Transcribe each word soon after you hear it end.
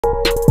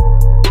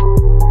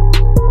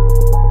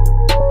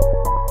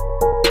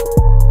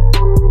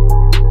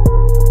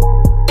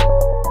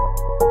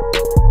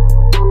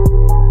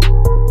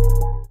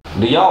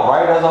y'all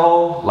write as a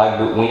whole? Like,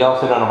 when y'all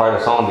sit down and write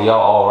a song, do y'all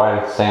all write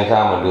at the same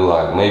time, or do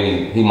like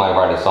maybe he might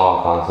write a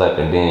song concept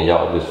and then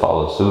y'all just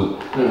follow suit?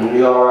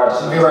 We all write.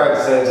 We write at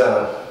the same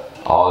time.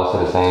 All to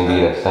the same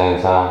beat at the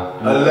same time?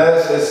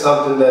 Unless it's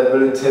something that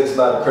really takes a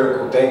lot of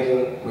critical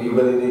thinking, where you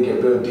really need to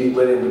get real deep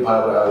with it, we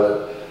probably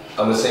like,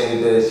 I'm gonna sing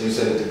you this, you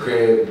sit at the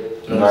crib.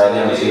 You know what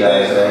I'm saying?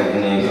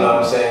 You know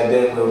what I'm saying?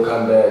 Then we'll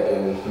come back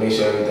and make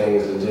sure everything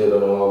is legit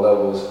on all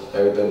levels.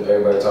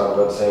 Everybody talk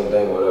about the same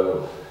thing or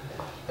whatever.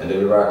 And then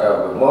we rock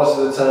out. But most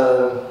of the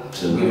time,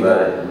 we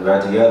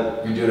write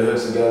together. We do the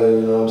hooks together,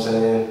 you know what I'm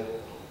saying?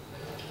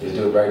 Just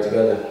do it right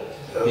together.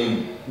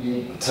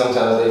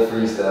 Sometimes they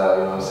freestyle,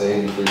 you know what I'm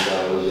saying? You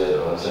freestyle a little bit, you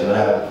know what I'm saying? I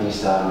haven't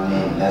freestyle in a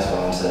minute, that's what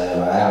I'm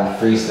saying. I haven't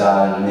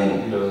freestyle in a minute.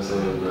 You know what I'm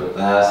saying, bro?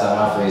 Last time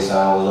I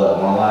freestyle was what,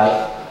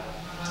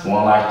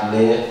 one life to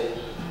live.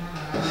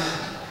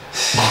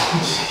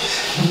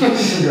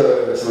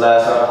 That's the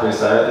last time I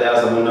freestyle. Everything else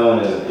I've been doing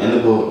is in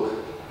the book.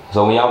 So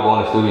when y'all go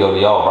in the studio, do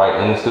y'all write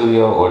in the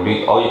studio, or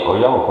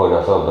y'all record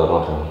yourself though,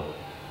 don't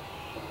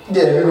you?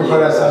 Yeah, we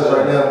record ourselves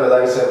right now, but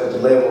like I said, with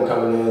the label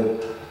coming in,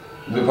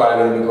 we probably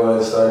gonna be going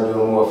to start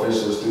doing more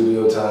official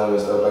studio time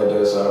and stuff like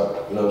that.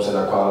 So you know what I'm saying,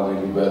 our quality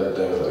will be better,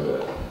 things like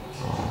that.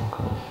 Oh,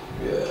 okay.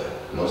 Yeah,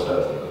 most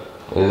definitely.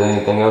 Is there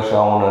anything else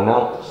y'all want to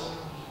announce?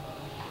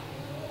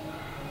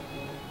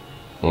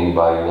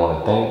 Anybody you want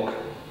to thank?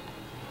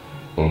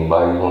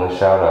 Anybody you want to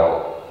shout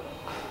out?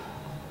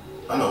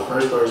 I know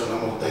first person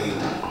I'm gonna thank.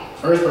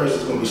 First person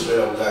is gonna be straight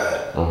up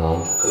God.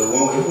 Cause if it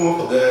weren't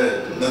for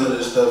God, none of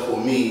this stuff for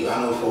me,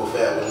 I know for a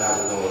fact would not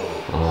be going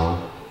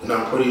on. And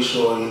I'm pretty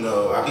sure, you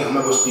know, I'm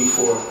not gonna speak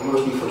for them,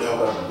 but we for the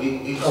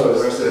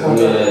rest of it.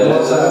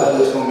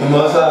 It's gonna be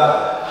but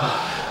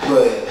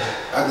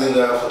I thank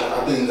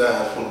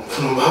God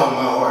from the bottom of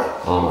my heart,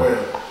 for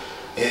real.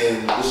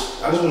 And I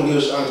just want to give a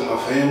shout out to my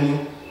family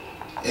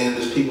and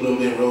just people that have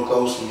been real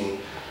close to me,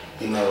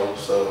 you know.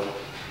 So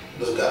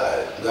just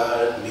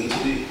God, me to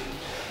be.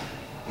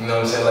 You know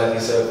what I'm saying? Like you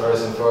said,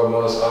 first and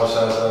foremost, all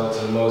shouts out to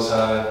the Most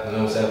High. You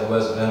know what I'm saying? For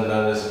us, for them,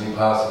 none of this would be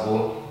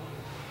possible.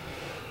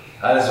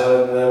 I just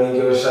want to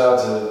give a shout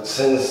out to,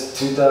 since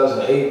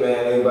 2008,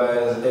 man, anybody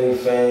has any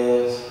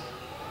fans,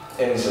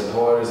 any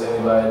supporters,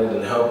 anybody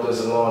that helped us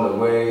along the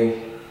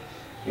way.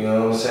 You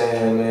know what I'm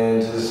saying,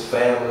 man? Just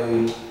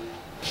family.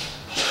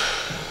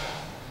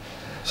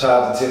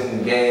 Shout out to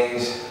Tiffany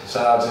Gaines.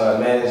 Shout out to our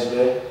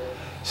management.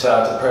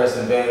 Shout out to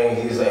Preston Bain.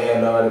 He's the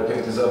A&R that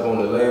picked us up on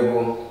the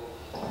label.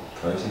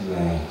 Preston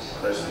Gaines.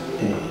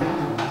 You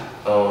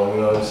know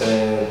what I'm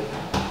saying?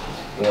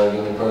 You want to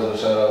give me personal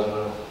shout outs, man?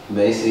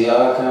 Basically,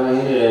 y'all come and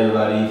hit it,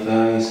 everybody, you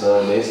feel me?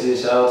 So basically,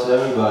 shout out to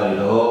everybody,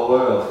 the whole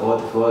world,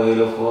 44,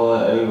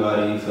 804,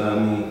 everybody, you feel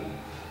me?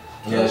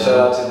 Yeah, shout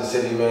out to the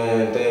city,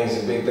 man.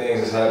 Big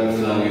things is happening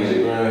in the music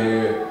around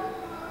here.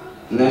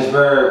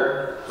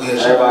 Lynchburg,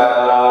 everybody,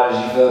 all the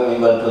artists, you feel me?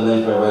 You about to put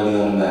Lynchburg really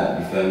on the map,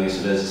 you feel me? So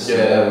that's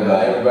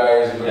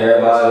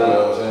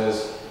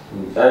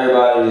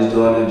everybody is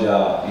doing their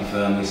job, you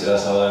feel me? So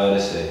that's all I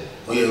gotta say.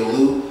 Oh yeah,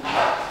 Luke,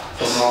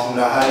 from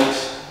the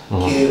Heights,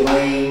 Kid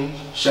Rain,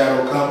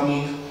 Shadow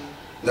Company.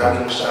 Gotta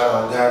give them a shout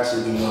out, got to,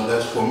 you know,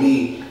 that's for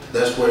me,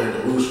 that's where the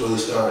roots really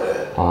started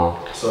at.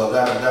 So I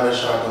gotta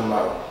shout them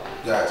out,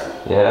 got to.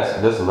 Yeah,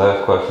 this is the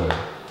last question.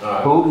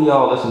 Who do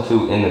y'all listen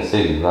to in the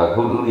city? Like,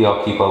 who do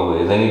y'all keep up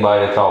with? Is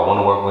anybody that y'all want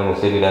to work with in the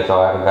city that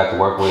y'all haven't got to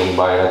work with?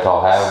 Anybody that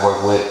y'all have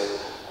worked with?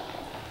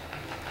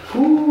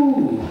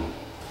 Ooh.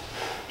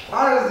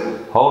 Honestly.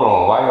 Hold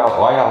on, why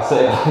y'all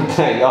say like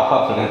that?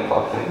 Y'all been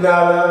fucking. No,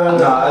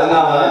 it's not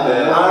like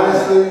that.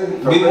 Honestly,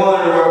 we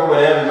wanted to work with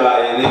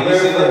everybody, and then we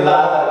see the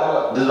lot.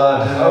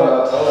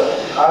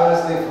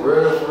 Honestly, for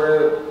real,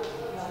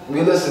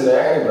 we listen to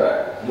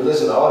everybody. We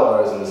listen to all the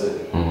artists in the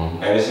city.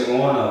 Every single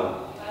one of them.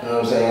 You know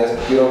what I'm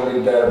saying? We don't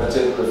really got a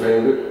particular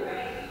favorite.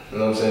 You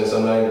know what I'm saying?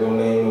 Somebody gonna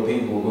name the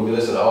people, but we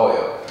listen to all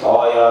y'all.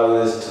 All y'all we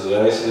listen to.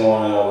 Every single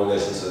one of y'all we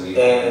listen to.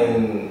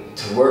 And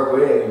to work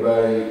with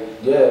anybody,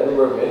 yeah, we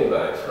work with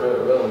anybody. For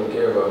real, we don't really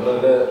care about none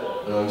of that.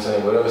 You know what I'm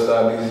saying? Whatever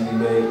style music we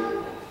make.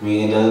 I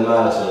mean, it doesn't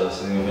matter to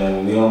us. You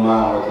know, we don't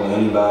mind working with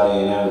anybody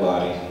and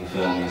everybody. You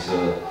feel me? So.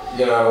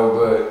 You know,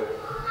 but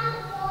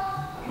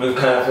we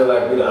kind of feel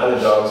like we're the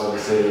underdogs of the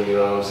city. You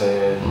know what I'm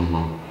saying?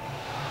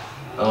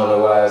 I don't know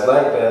why it's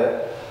like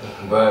that,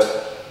 but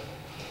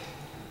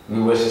we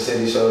wish the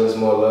city showed us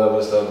more love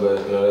and stuff.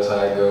 But you know, that's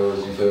how it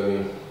goes. You feel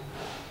me?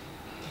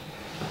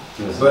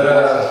 But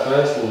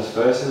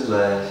first is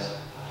last.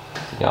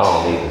 Y'all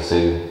don't need the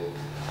city.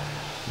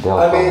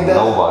 Nobody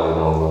don't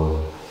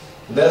love.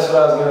 That's what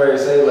I was getting ready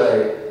to say.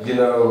 Like, you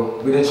know,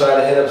 we did try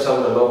to hit up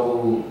some of the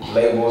local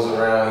labels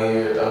around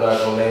here. I'm not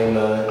gonna name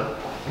none,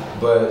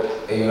 but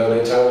you know,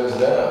 they turned us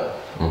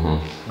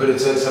down. But it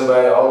took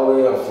somebody all the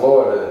way in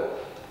Florida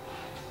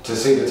to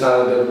see the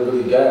talent that we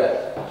really got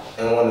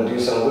and want to do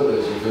something with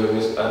us. You feel me?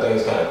 I think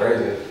it's kind of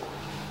crazy.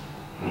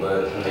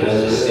 But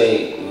it's just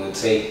it will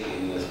take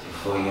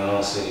before your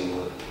own city would. You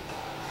know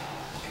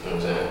what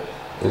I'm saying?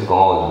 It's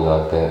gonna always be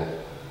like that.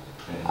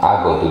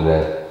 I go through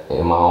that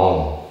in my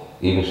own,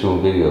 even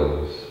shooting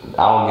videos.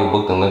 I don't get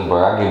booked in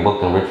Lynchburg. I get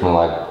booked in Richmond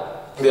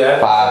like Yeah.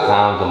 5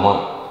 times a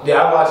month.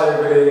 Yeah, I watch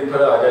every video you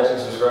put out. I got you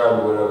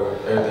subscribed or whatever.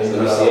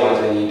 Everything You see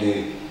everything you do.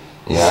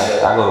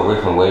 Yeah, I go to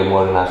Richmond way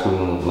more than I shoot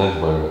in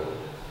Lynchburg.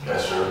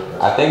 That's true.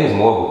 I think it's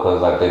more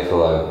because like they feel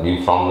like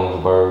you from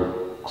Lynchburg,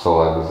 so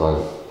like it's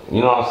like,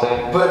 you know what I'm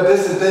saying? But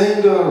this the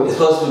thing though. It's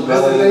supposed to be.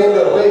 This the thing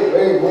though.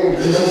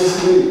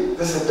 Wait.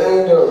 This the thing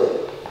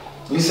though.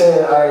 You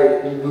saying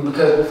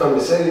because we're from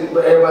the city,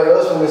 but everybody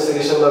else from the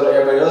city show love to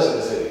everybody else in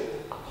the city.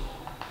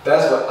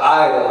 That's what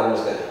I don't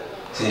understand.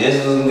 See, this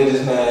is what's good,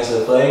 this man.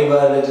 So for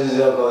anybody that just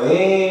go,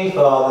 hey,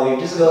 father, you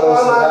just go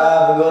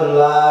subscribe and go to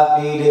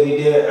live feed that we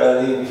did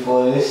earlier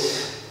before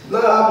this. No,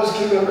 I'm just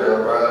keeping it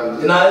real, bro.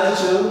 Nah,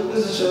 it's the truth.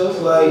 It's the truth.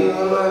 Like, you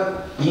know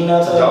what? You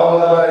not telling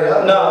nobody.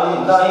 No,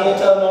 he ain't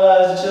telling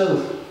nobody it's the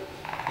truth.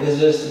 It's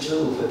just the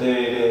truth at the end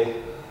of the day.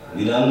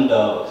 We the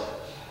underdogs.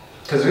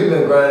 Cause we've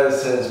been grinding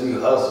since we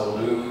hustled,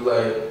 dude.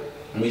 Like,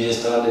 we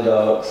just the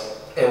underdogs.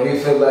 And we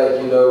feel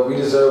like, you know, we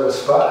deserve a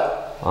spot.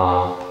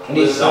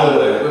 With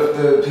somewhere. With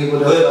the people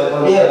that like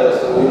on the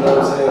pedestal, you know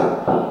what I'm saying?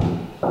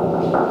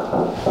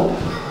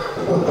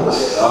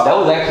 That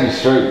was actually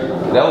straight.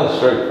 That was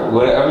straight.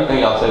 Everything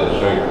y'all said was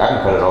straight. I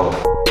can cut it off.